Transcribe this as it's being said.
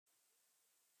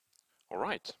All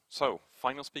right, so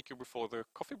final speaker before the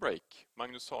coffee break,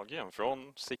 Magnus Sahlgren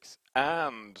from SICS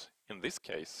and, in this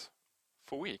case,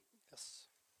 FOI. Yes.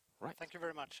 Right. Thank you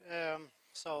very much. I'm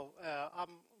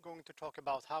going to talk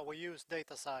about how we use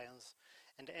data science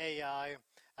and AI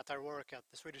at our work at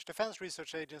the Swedish Defense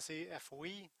Research Agency,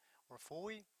 FOI, or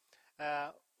FOI,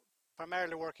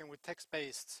 primarily working with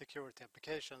text-based security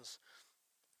applications.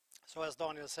 So as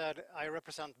Daniel said, I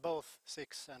represent both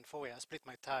SICS and FOI. I split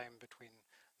my time between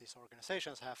these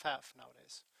organizations half-half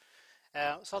nowadays.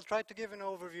 So I'll try to give an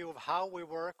overview of how we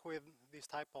work with these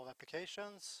type of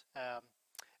applications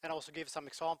and also give some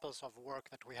examples of work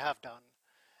that we have done.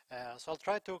 So I'll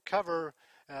try to cover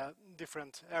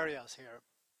different areas here.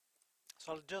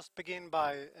 So I'll just begin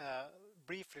by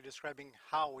briefly describing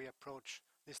how we approach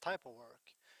this type of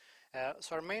work.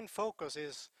 So our main focus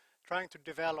is trying to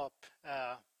develop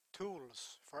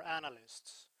tools for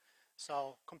analysts.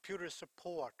 So computer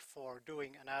support for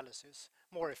doing analysis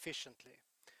more efficiently.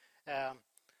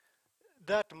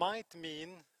 That might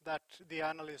mean that the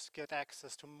analysts get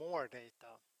access to more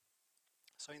data.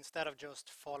 So instead of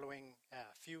just following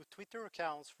a few Twitter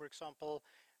accounts, for example,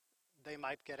 they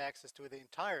might get access to the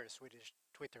entire Swedish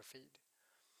Twitter feed.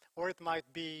 Or it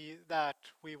might be that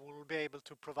we will be able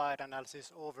to provide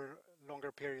analysis over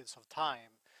longer periods of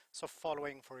time. So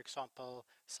following, for example,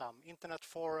 some internet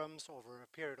forums over a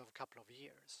period of a couple of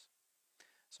years.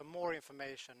 So more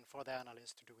information for the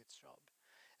analyst to do its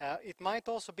job. It might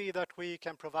also be that we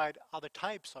can provide other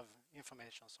types of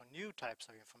information, so new types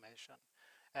of information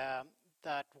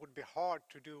that would be hard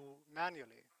to do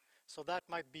manually. So that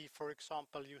might be, for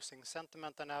example, using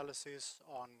sentiment analysis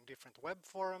on different web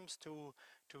forums to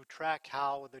track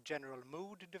how the general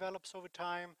mood develops over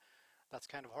time. That's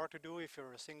kind of hard to do if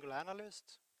you're a single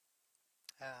analyst.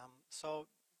 So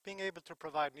being able to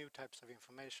provide new types of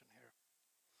information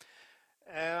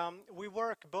here. We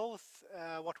work both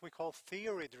what we call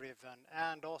theory-driven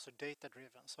and also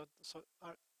data-driven.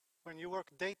 When you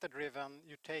work data-driven,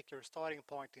 you take your starting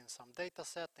point in some data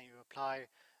set and you apply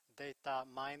data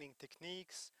mining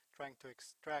techniques, trying to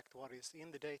extract what is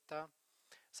in the data.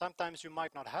 Sometimes you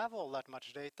might not have all that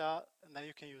much data, and then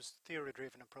you can use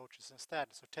theory-driven approaches instead.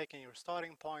 So taking your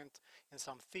starting point in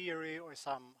some theory or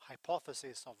some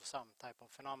hypothesis of some type of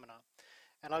phenomena.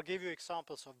 And I'll give you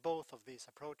examples of both of these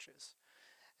approaches.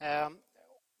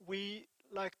 We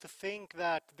like to think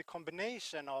that the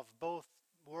combination of both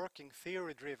working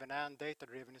theory-driven and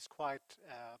data-driven is quite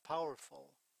powerful.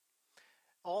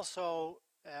 Also,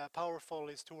 powerful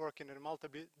is to work in a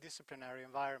multidisciplinary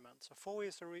environment. So FOI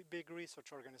is a big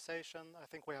research organization. I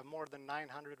think we have more than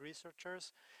 900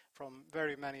 researchers from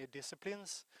very many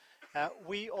disciplines.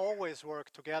 We always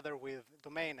work together with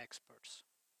domain experts.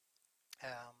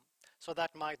 So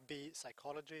that might be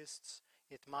psychologists.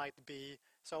 It might be,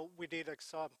 so we did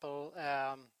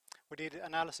we did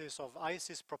analysis of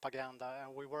ISIS propaganda,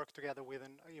 and we worked together with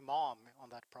an imam on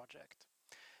that project.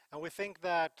 And we think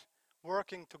that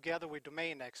working together with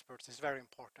domain experts is very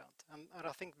important. And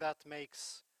I think that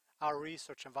makes our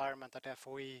research environment at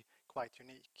FOI quite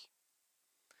unique.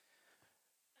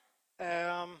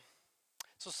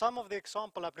 So some of the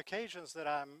example applications that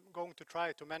I'm going to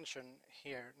try to mention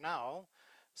here now.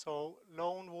 So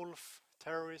lone wolf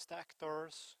terrorist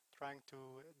actors trying to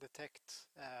detect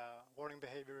warning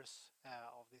behaviors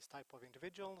of these type of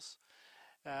individuals.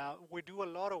 We do a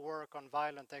lot of work on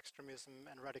violent extremism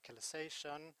and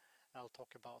radicalization. I'll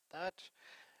talk about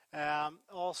that.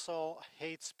 Also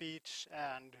hate speech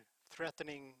and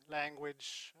threatening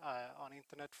language on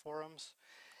internet forums.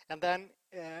 And then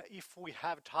if we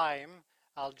have time,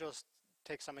 I'll just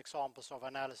take some examples of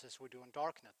analysis we do on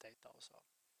Darknet data also.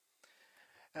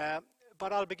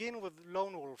 But I'll begin with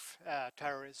lone wolf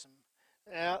terrorism.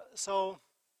 So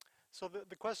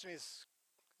the question is,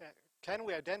 can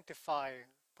we identify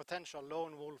potential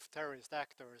lone wolf terrorist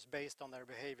actors based on their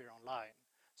behavior online?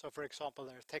 So for example,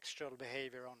 their textual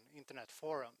behavior on internet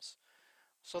forums.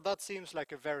 So that seems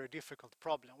like a very difficult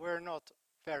problem. We're not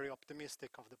very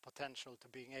optimistic of the potential to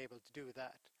being able to do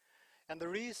that. And the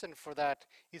reason for that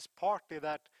is partly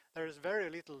that there is very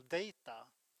little data.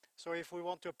 So if we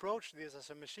want to approach this as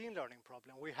a machine learning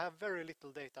problem, we have very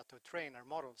little data to train our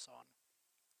models on.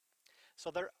 So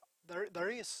there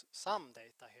is some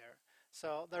data here.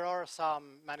 So there are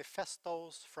some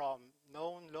manifestos from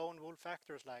known lone wolf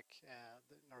actors like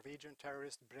the Norwegian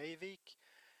terrorist Breivik.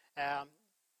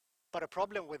 But a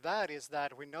problem with that is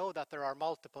that we know that there are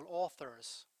multiple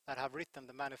authors that have written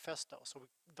the manifesto, so we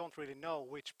don't really know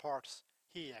which parts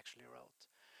he actually wrote.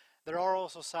 There are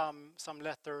also some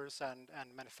letters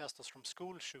and manifestos from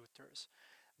school shooters,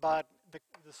 but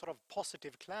the sort of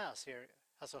positive class here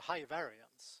has a high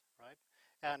variance, right?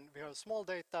 And we have small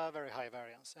data, very high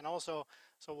variance. And also,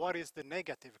 so what is the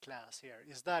negative class here?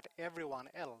 Is that everyone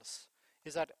else?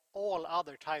 Is that all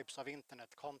other types of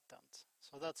internet content?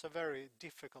 So that's a very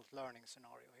difficult learning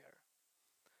scenario here.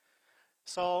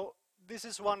 So this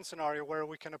is one scenario where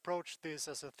we can approach this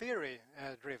as a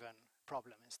theory-driven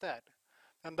problem instead.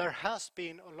 And there has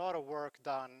been a lot of work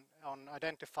done on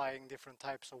identifying different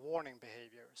types of warning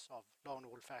behaviors of lone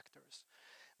wolf actors.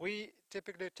 We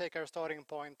typically take our starting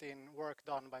point in work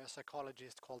done by a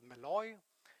psychologist called Malloy.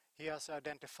 He has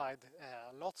identified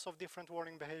lots of different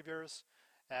warning behaviors.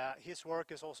 His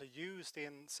work is also used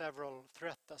in several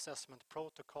threat assessment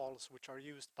protocols which are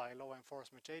used by law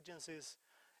enforcement agencies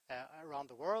around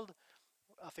the world.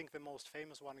 I think the most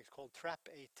famous one is called TRAP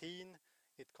 18.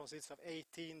 It consists of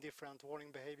 18 different warning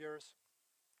behaviors.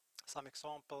 Some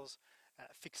examples: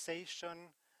 fixation,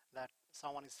 that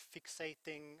someone is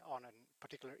fixating on a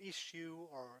particular issue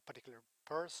or a particular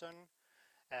person.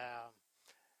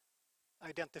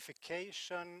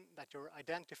 Identification, that you're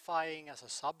identifying as a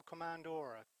sub-commando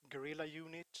or a guerrilla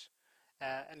unit.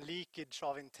 And leakage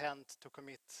of intent to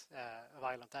commit a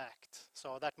violent act.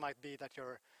 So that might be that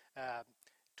you're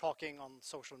talking on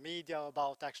social media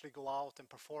about actually go out and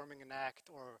performing an act,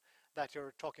 or that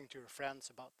you're talking to your friends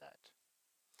about that.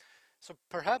 So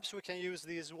perhaps we can use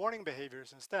these warning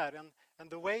behaviors instead.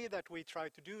 And the way that we try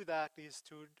to do that is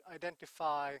to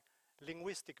identify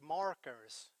linguistic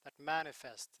markers that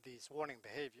manifest these warning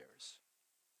behaviors.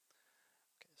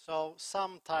 Okay, so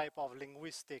some type of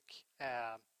linguistic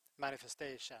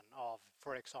manifestation of,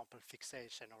 for example,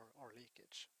 fixation or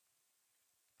leakage.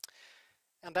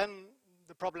 And then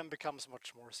the problem becomes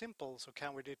much more simple. So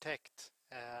can we detect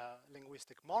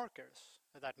linguistic markers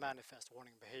that manifest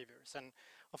warning behaviors? And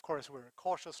of course, we're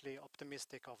cautiously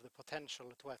optimistic of the potential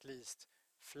to at least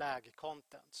flag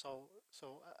content. So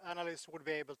analysts would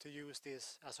be able to use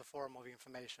this as a form of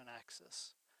information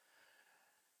access.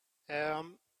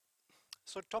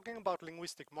 So talking about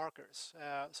linguistic markers,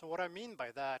 so what I mean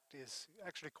by that is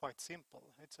actually quite simple.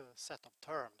 It's a set of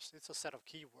terms. It's a set of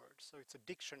keywords. So it's a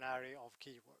dictionary of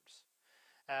keywords.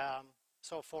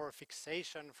 So for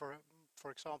fixation,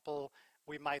 for example,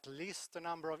 we might list a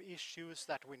number of issues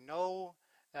that we know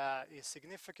is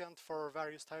significant for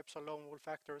various types of lone wolf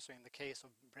actors. So in the case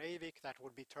of Breivik, that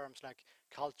would be terms like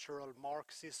cultural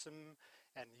Marxism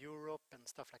and Europe and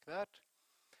stuff like that.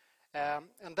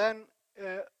 And then,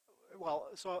 well,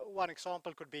 so one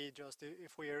example could be just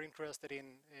if we are interested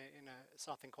in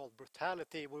something called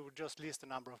brutality, we would just list a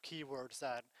number of keywords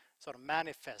that sort of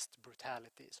manifest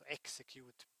brutality. So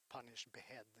execute, punish,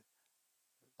 behead,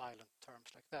 violent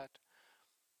terms like that.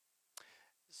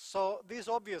 So this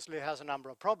obviously has a number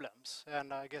of problems,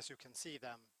 and I guess you can see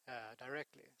them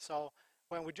directly. So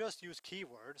when we just use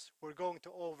keywords, we're going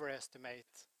to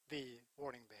overestimate the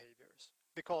warning behaviors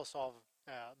because of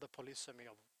the polysemy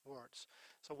of words.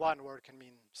 So one word can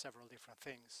mean several different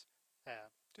things,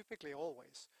 typically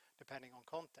always, depending on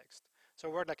context. So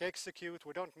a word like execute,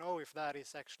 we don't know if that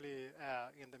is actually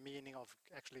in the meaning of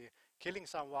actually killing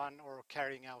someone or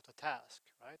carrying out a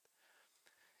task, right?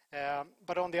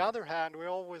 But on the other hand, we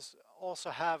always also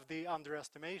have the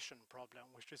underestimation problem,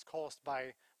 which is caused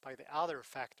by the other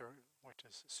factor, which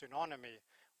is synonymy,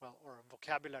 well, or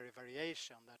vocabulary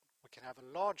variation, that we can have a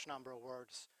large number of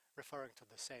words referring to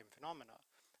the same phenomena.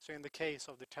 So in the case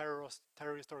of the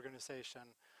terrorist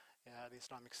organization, the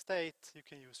Islamic State, you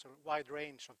can use a wide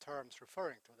range of terms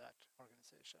referring to that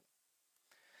organization.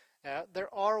 There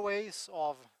are ways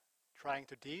of trying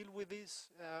to deal with these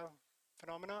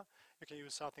phenomena. You can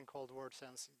use something called word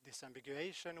sense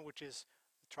disambiguation, which is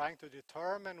trying to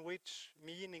determine which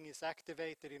meaning is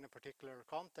activated in a particular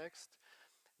context.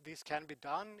 This can be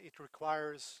done. It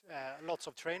requires lots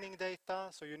of training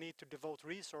data, so you need to devote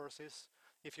resources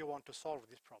if you want to solve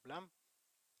this problem.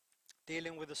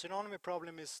 Dealing with the synonymy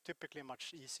problem is typically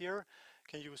much easier. You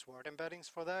can use word embeddings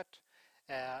for that.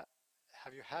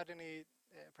 Have you had any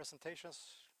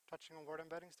presentations touching on word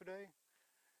embeddings today?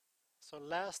 So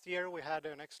last year we had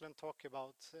an excellent talk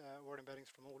about word embeddings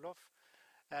from Olof.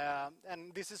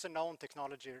 And this is a known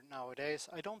technology nowadays.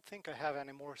 I don't think I have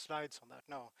any more slides on that,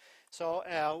 no. So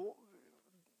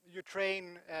you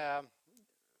can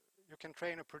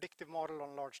train a predictive model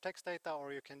on large text data,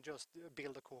 or you can just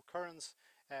build a co-occurrence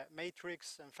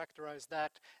matrix and factorize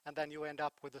that, and then you end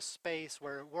up with a space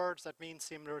where words that mean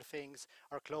similar things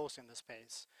are close in the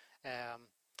space,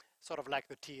 sort of like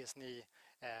the TSNE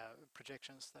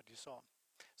projections that you saw.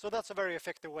 So that's a very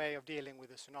effective way of dealing with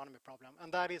the synonymy problem,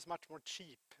 and that is much more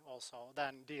cheap also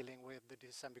than dealing with the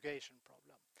disambiguation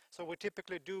problem. So we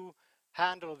typically do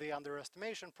handle the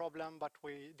underestimation problem, but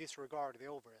we disregard the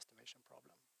overestimation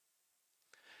problem.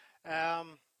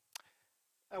 And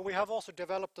we have also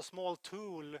developed a small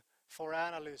tool for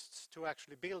analysts to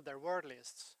actually build their word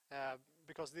lists,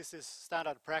 because this is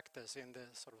standard practice in the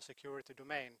sort of security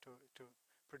domain to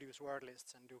produce word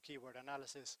lists and do keyword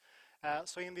analysis.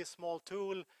 So in this small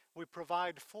tool, we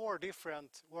provide 4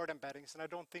 different word embeddings, and I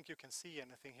don't think you can see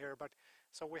anything here, but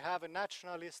so we have a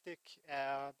nationalistic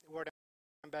word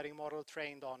embedding model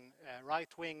trained on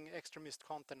right-wing extremist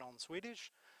content on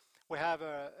Swedish. We have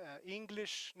a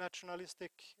English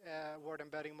nationalistic word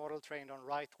embedding model trained on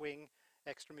right-wing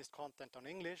extremist content on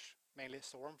English, mainly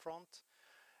Stormfront.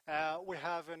 We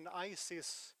have an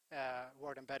ISIS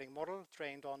word embedding model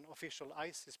trained on official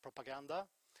ISIS propaganda.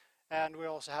 And we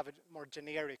also have a more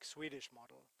generic Swedish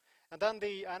model. And then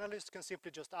the analyst can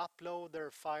simply just upload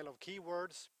their file of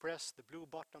keywords, press the blue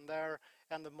button there,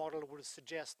 and the model will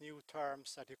suggest new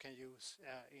terms that you can use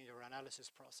in your analysis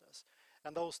process.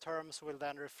 And those terms will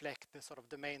then reflect the sort of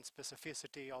domain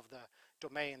specificity of the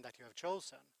domain that you have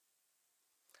chosen.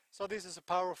 So this is a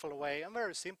powerful way, a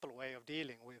very simple way of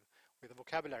dealing with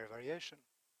vocabulary variation.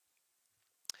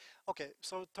 Okay,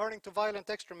 so turning to violent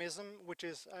extremism, which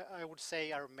is, I would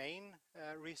say, our main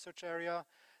research area.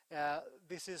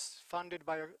 This is funded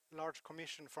by a large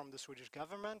commission from the Swedish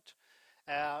government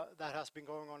that has been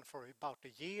going on for about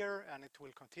a year, and it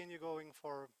will continue going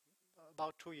for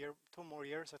about 2 more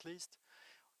years at least.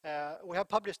 We have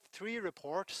published 3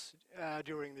 reports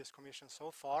during this commission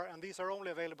so far, and these are only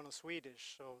available in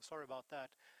Swedish, so sorry about that.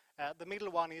 The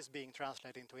middle one is being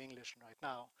translated into English right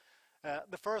now.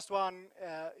 The first one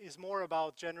is more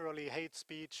about generally hate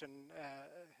speech and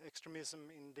extremism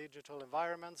in digital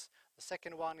environments. The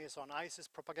second one is on ISIS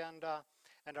propaganda.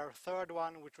 And our third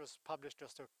one, which was published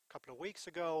just a couple of weeks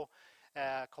ago,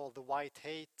 called The White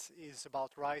Hate, is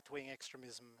about right-wing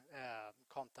extremism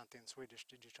content in Swedish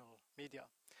digital media.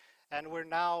 And we're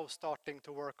now starting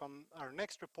to work on our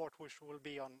next report, which will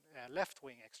be on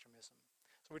left-wing extremism.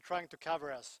 So we're trying to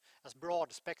cover as broad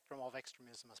a spectrum of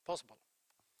extremism as possible.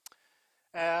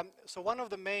 So one of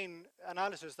the main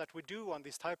analyses that we do on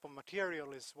this type of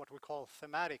material is what we call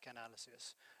thematic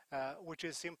analysis, which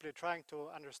is simply trying to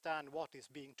understand what is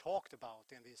being talked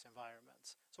about in these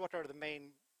environments. So what are the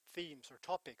main themes or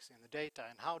topics in the data,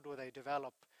 and how do they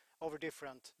develop over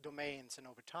different domains and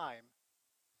over time?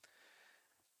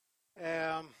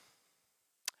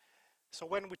 So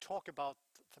when we talk about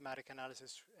thematic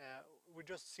analysis, we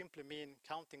just simply mean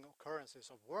counting occurrences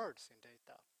of words in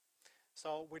data.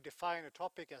 So we define a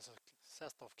topic as a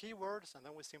set of keywords, and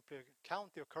then we simply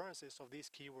count the occurrences of these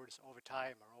keywords over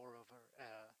time or over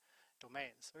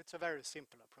domains. So it's a very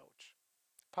simple approach.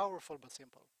 Powerful but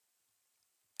simple.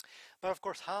 But of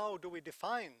course, how do we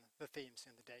define the themes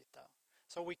in the data?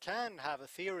 So we can have a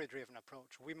theory-driven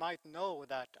approach. We might know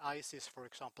that ISIS, for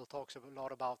example, talks a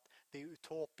lot about the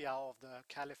utopia of the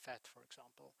caliphate, for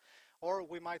example. Or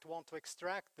we might want to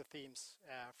extract the themes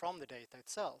from the data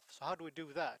itself. So how do we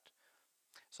do that?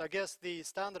 So I guess the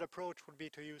standard approach would be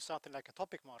to use something like a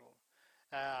topic model,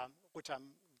 which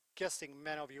I'm guessing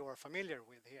many of you are familiar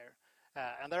with here.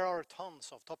 And there are tons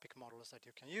of topic models that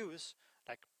you can use,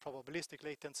 like probabilistic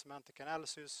latent semantic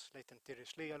analysis, latent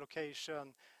Dirichlet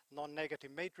allocation,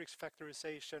 non-negative matrix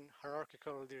factorization,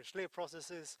 hierarchical Dirichlet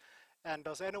processes. And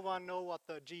does anyone know what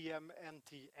the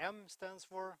GMNTM stands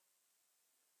for?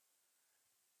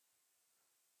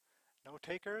 No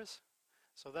takers?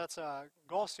 So that's a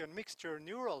Gaussian mixture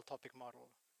neural topic model.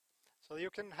 So you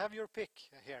can have your pick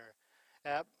here.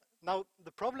 Now,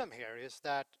 the problem here is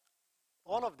that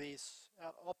all of these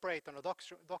operate on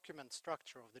a document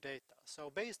structure of the data. So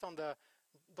based on the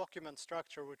document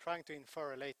structure, we're trying to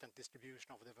infer a latent distribution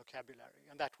of the vocabulary,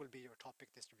 and that will be your topic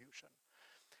distribution.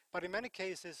 But in many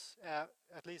cases,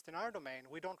 at least in our domain,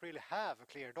 we don't really have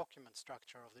a clear document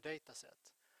structure of the data set.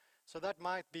 So that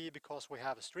might be because we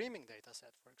have a streaming data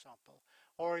set, for example,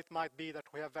 or it might be that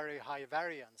we have very high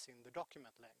variance in the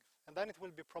document length. And then it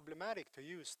will be problematic to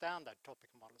use standard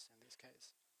topic models in this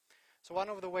case. So one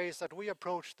of the ways that we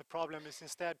approach the problem is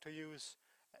instead to use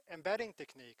embedding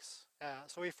techniques.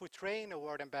 So if we train a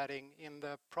word embedding in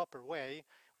the proper way,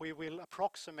 we will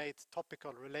approximate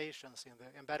topical relations in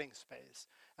the embedding space.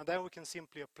 And then we can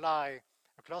simply apply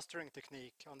a clustering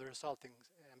technique on the resulting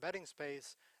embedding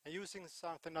space, and using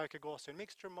something like a Gaussian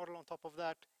mixture model on top of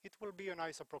that, it will be a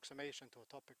nice approximation to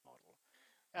a topic model.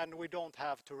 And we don't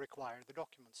have to require the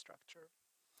document structure.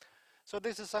 So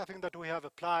this is something that we have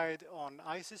applied on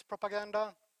ISIS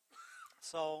propaganda.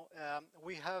 So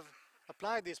we have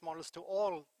applied these models to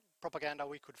all propaganda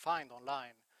we could find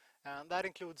online. And that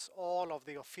includes all of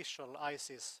the official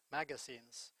ISIS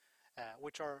magazines,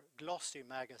 which are glossy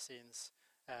magazines,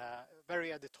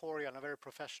 very editorial and very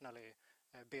professionally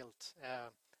built.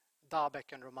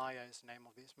 Dabeck and Romaya is the name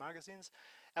of these magazines.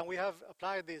 And we have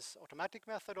applied this automatic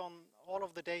method on all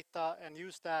of the data and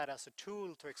used that as a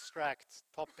tool to extract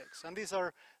topics. And these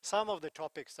are some of the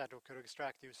topics that we could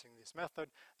extract using this method.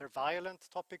 They're violent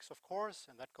topics, of course,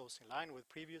 and that goes in line with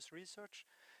previous research.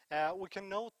 We can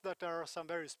note that there are some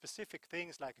very specific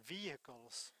things like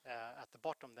vehicles at the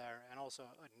bottom there, and also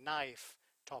a knife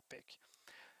topic.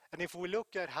 And if we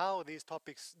look at how these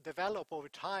topics develop over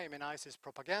time in ISIS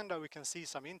propaganda, we can see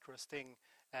some interesting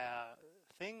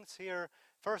things here.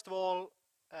 First of all,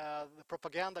 the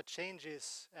propaganda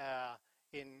changes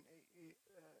in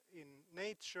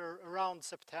nature around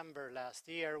September last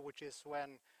year, which is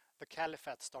when the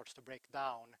caliphate starts to break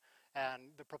down.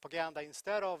 And the propaganda,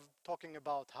 instead of talking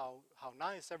about how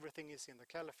nice everything is in the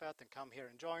caliphate and come here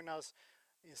and join us,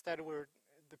 instead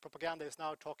the propaganda is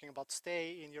now talking about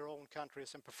stay in your own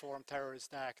countries and perform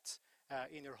terrorist acts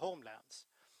in your homelands.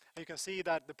 And you can see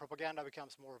that the propaganda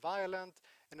becomes more violent,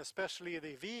 and especially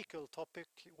the vehicle topic,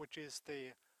 which is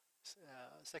the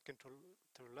second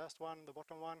to last one, the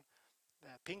bottom one, the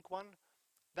pink one,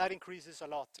 that increases a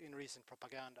lot in recent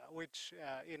propaganda, which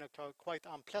in a quite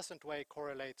unpleasant way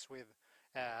correlates with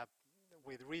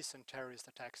recent terrorist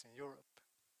attacks in Europe.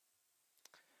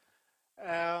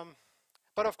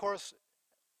 But of course,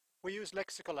 we use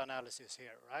lexical analysis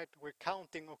here, right? We're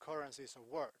counting occurrences of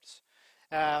words.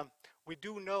 We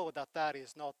do know that that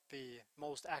is not the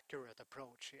most accurate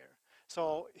approach here.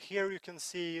 So here you can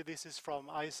see, this is from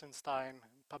Eisenstein,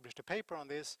 published a paper on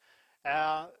this.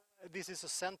 This is a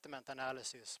sentiment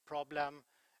analysis problem,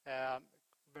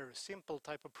 very simple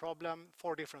type of problem,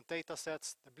 4 different data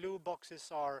sets. The blue boxes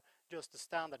are just the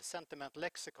standard sentiment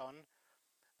lexicon.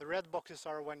 The red boxes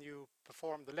are when you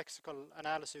perform the lexical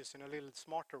analysis in a little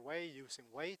smarter way using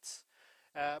weights.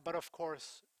 But of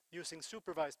course, using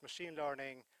supervised machine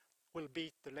learning will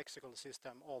beat the lexical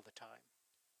system all the time.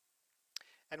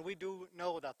 And we do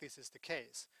know that this is the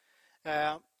case.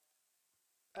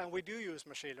 And we do use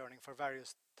machine learning for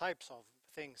various types of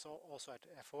things also at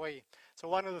FOA. So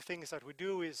one of the things that we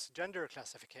do is gender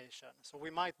classification. So we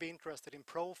might be interested in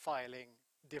profiling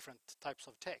different types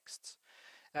of texts.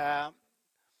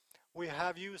 We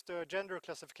have used a gender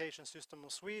classification system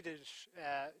of Swedish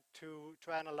to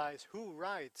analyze who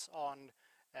writes on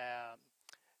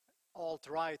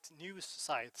alt-right news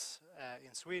sites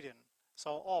in Sweden.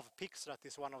 So Avpixlat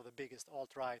is one of the biggest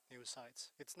alt-right news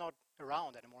sites. It's not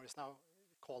around anymore. It's now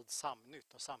called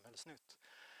Samnytt or Samhällsnytt.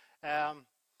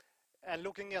 And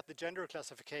looking at the gender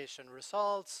classification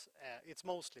results, it's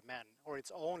mostly men, or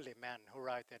it's only men who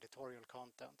write editorial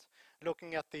content.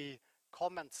 Looking at the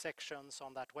comment sections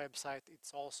on that website,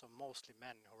 it's also mostly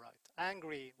men who write.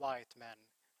 Angry white men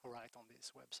who write on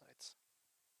these websites.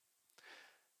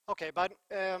 Okay, but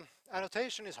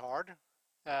annotation is hard.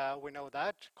 We know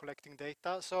that, collecting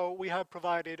data. So we have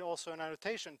provided also an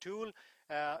annotation tool,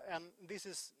 and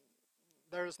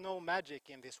there is no magic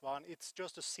in this one. It's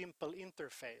just a simple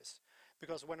interface.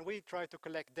 Because when we try to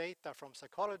collect data from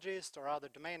psychologists or other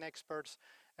domain experts,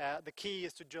 the key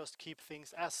is to just keep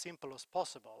things as simple as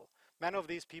possible. Many of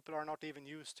these people are not even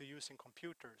used to using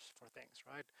computers for things,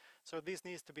 right? So this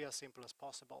needs to be as simple as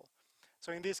possible.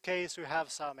 So in this case, we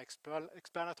have some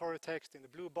explanatory text in the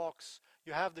blue box.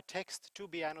 You have the text to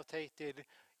be annotated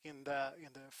in the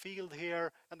field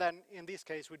here. And then in this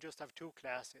case, we just have 2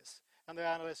 classes. And the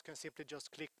analyst can simply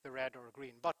just click the red or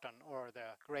green button, or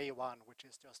the gray one, which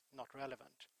is just not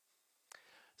relevant.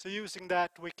 So using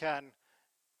that, we can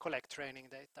collect training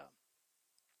data.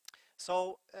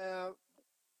 So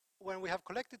when we have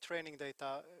collected training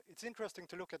data, it's interesting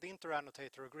to look at the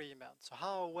inter-annotator agreement. So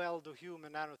how well do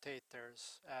human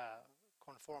annotators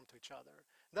conform to each other?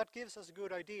 That gives us a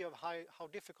good idea of how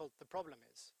difficult the problem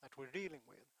is that we're dealing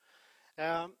with.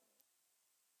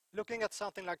 Looking at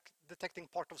something like detecting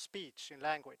part of speech in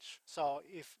language. So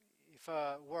if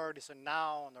a word is a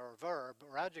noun or a verb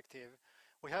or adjective,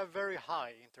 we have very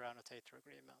high inter-annotator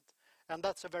agreement. And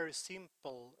that's a very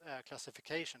simple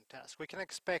classification task. We can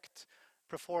expect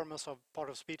performance of part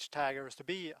of speech taggers to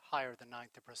be higher than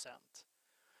 90%,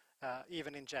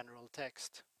 even in general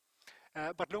text.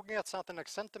 But looking at something like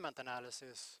sentiment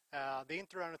analysis, the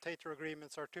inter-annotator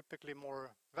agreements are typically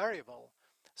more variable.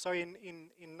 So in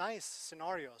nice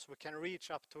scenarios, we can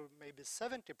reach up to maybe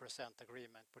 70%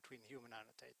 agreement between human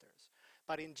annotators.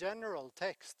 But in general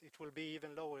text, it will be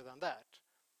even lower than that.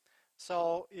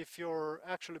 So if you're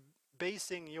actually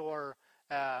basing your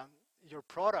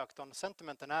product on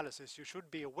sentiment analysis, you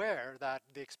should be aware that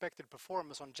the expected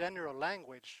performance on general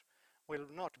language will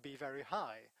not be very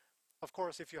high. Of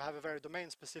course, if you have a very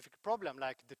domain-specific problem,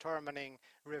 like determining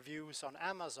reviews on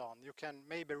Amazon, you can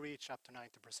maybe reach up to 90%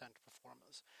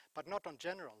 performance, but not on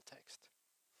general text.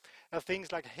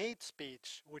 Things like hate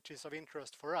speech, which is of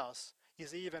interest for us,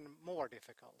 is even more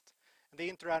difficult. The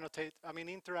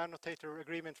inter-annotator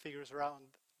agreement figures around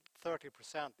 30%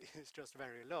 is just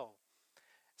very low.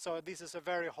 So this is a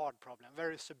very hard problem,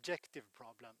 very subjective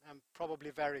problem, and probably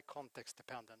very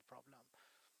context-dependent problem.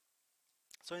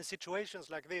 So in situations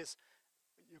like this,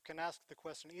 you can ask the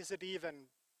question, is it even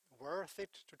worth it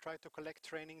to try to collect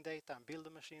training data and build a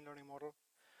machine learning model?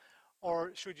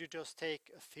 Or should you just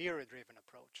take a theory-driven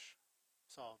approach?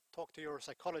 So talk to your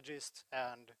psychologist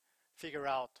and figure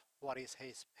out what is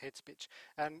hate speech.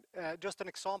 And just an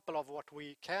example of what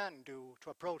we can do to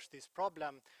approach this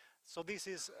problem. So this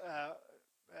is,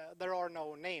 there are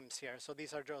no names here, so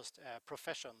these are just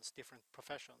professions, different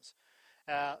professions.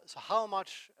 So how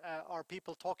much are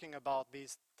people talking about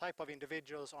these type of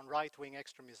individuals on right-wing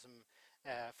extremism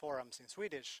forums in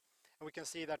Swedish? And we can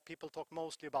see that people talk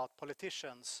mostly about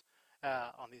politicians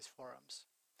on these forums.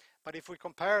 But if we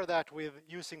compare that with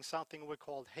using something we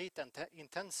call hate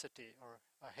intensity, or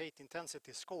a hate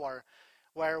intensity score,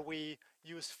 where we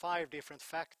use 5 different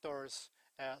factors,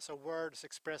 so words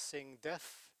expressing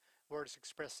death, words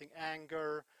expressing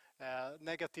anger,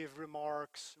 negative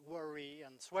remarks, worry,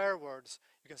 and swear words,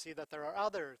 you can see that there are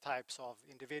other types of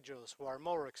individuals who are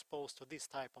more exposed to this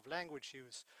type of language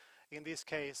use. In this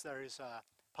case, there is a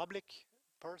public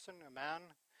person, a man,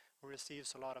 who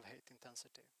receives a lot of hate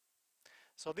intensity.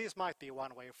 So this might be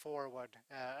one way forward,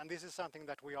 and this is something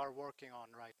that we are working on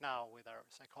right now with our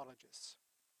psychologists.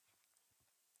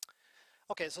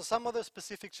 Okay, so some of the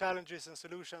specific challenges and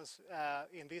solutions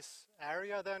in this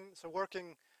area then, so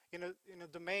working in a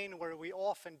domain where we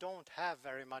often don't have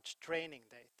very much training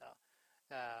data.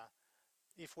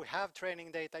 If we have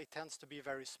training data, it tends to be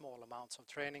very small amounts of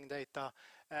training data.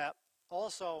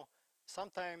 Also,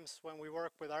 sometimes when we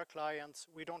work with our clients,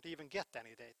 we don't even get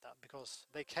any data because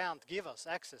they can't give us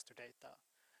access to data.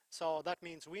 So that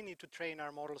means we need to train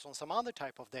our models on some other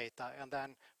type of data and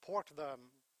then port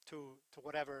them to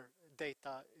whatever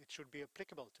data it should be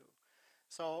applicable to.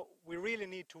 So we really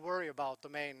need to worry about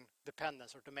domain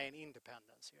dependence or domain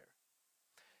independence here.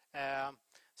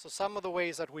 So some of the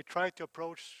ways that we try to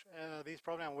approach these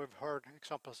problems, we've heard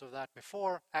examples of that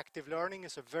before. Active learning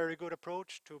is a very good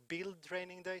approach to build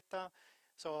training data.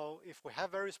 So if we have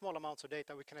very small amounts of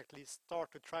data, we can at least start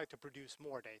to try to produce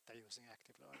more data using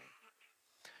active learning.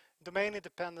 Domain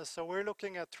independence, so we're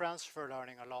looking at transfer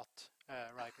learning a lot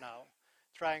right now,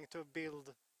 trying to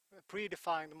build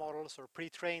predefined models or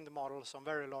pre-trained models on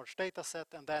very large data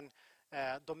set and then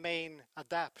domain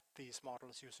adapt these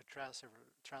models using transfer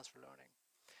learning.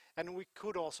 And we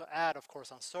could also add, of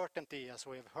course, uncertainty, as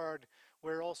we have heard.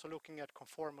 We're also looking at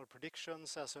conformal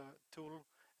predictions as a tool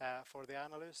for the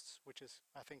analysts, which is,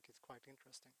 I think, is quite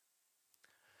interesting.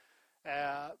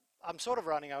 I'm sort of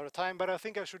running out of time, but I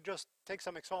think I should just take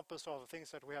some examples of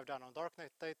things that we have done on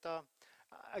Darknet data.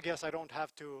 I guess I don't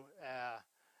have to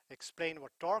explain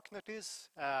what Darknet is.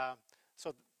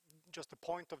 So just the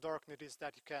point of Darknet is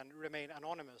that you can remain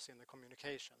anonymous in the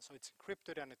communication. So it's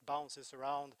encrypted and it bounces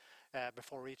around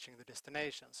before reaching the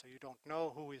destination. So you don't know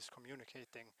who is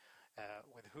communicating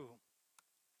with who.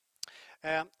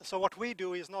 So what we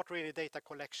do is not really data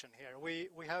collection here.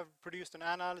 We have produced an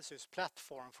analysis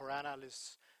platform for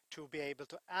analysts to be able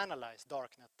to analyze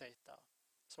Darknet data.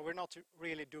 So we're not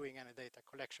really doing any data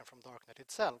collection from Darknet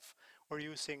itself. We're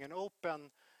using an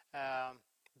open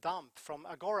dump from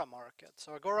Agora Market.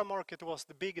 So Agora Market was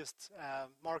the biggest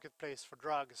marketplace for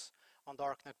drugs on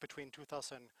Darknet between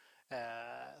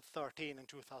 2013 and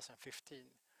 2015.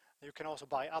 You can also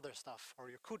buy other stuff, or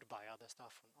you could buy other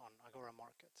stuff on Agora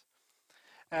Market.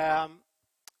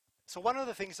 So one of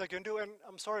the things I can do, and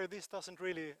I'm sorry this doesn't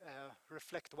really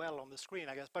reflect well on the screen,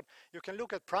 I guess, but you can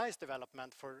look at price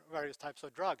development for various types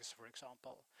of drugs, for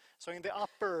example. So in the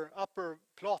upper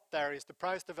plot there is the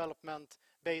price development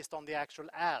based on the actual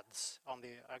ads on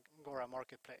the Agora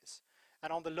marketplace.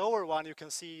 And on the lower one you can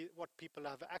see what people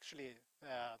have actually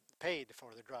paid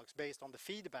for the drugs based on the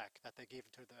feedback that they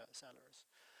give to the sellers.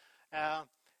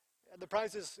 The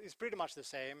price is pretty much the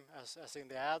same as in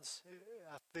the ads.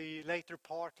 At the later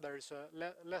part there is a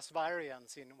less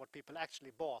variance in what people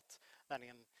actually bought than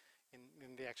in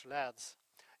the actual ads.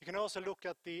 You can also look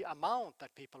at the amount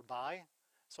that people buy.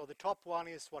 So the top one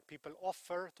is what people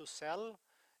offer to sell.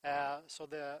 So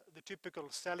the typical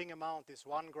selling amount is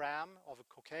 1 gram of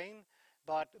cocaine,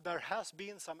 but there has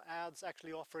been some ads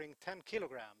actually offering 10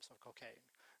 kilograms of cocaine.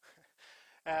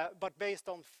 But based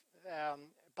on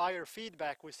buyer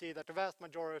feedback, we see that the vast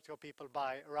majority of people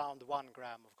buy around 1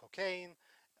 gram of cocaine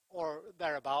or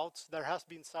thereabouts. There has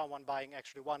been someone buying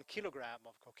actually 1 kilogram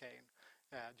of cocaine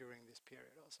during this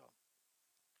period also.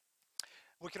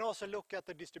 We can also look at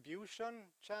the distribution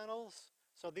channels.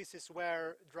 So this is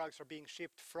where drugs are being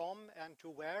shipped from and to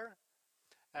where.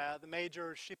 The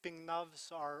major shipping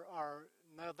nubs are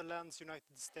Netherlands,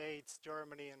 United States,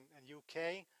 Germany, and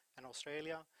UK, and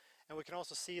Australia. And we can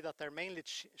also see that they're mainly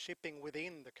shipping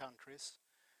within the countries,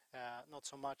 not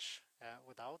so much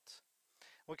without.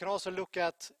 We can also look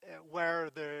at where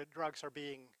the drugs are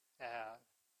being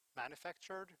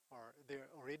manufactured, or their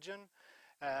origin.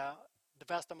 The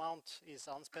vast amount is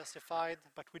unspecified,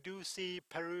 but we do see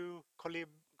Peru,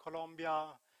 Colombia,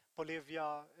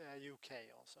 Bolivia, UK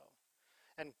also,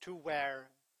 and to where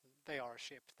they are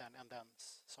shipped and then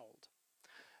sold.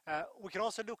 We can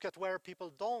also look at where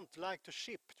people don't like to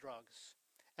ship drugs.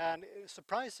 And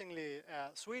surprisingly,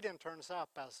 Sweden turns up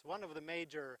as one of the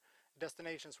major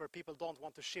destinations where people don't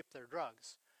want to ship their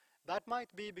drugs. That might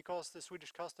be because the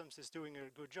Swedish customs is doing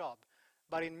a good job.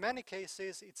 But in many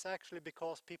cases, it's actually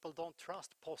because people don't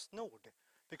trust PostNord,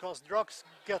 because drugs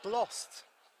get lost.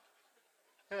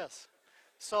 Yes.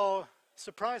 So,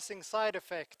 surprising side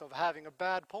effect of having a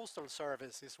bad postal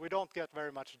service is we don't get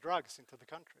very much drugs into the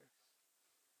country.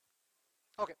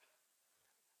 Okay.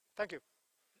 Thank you.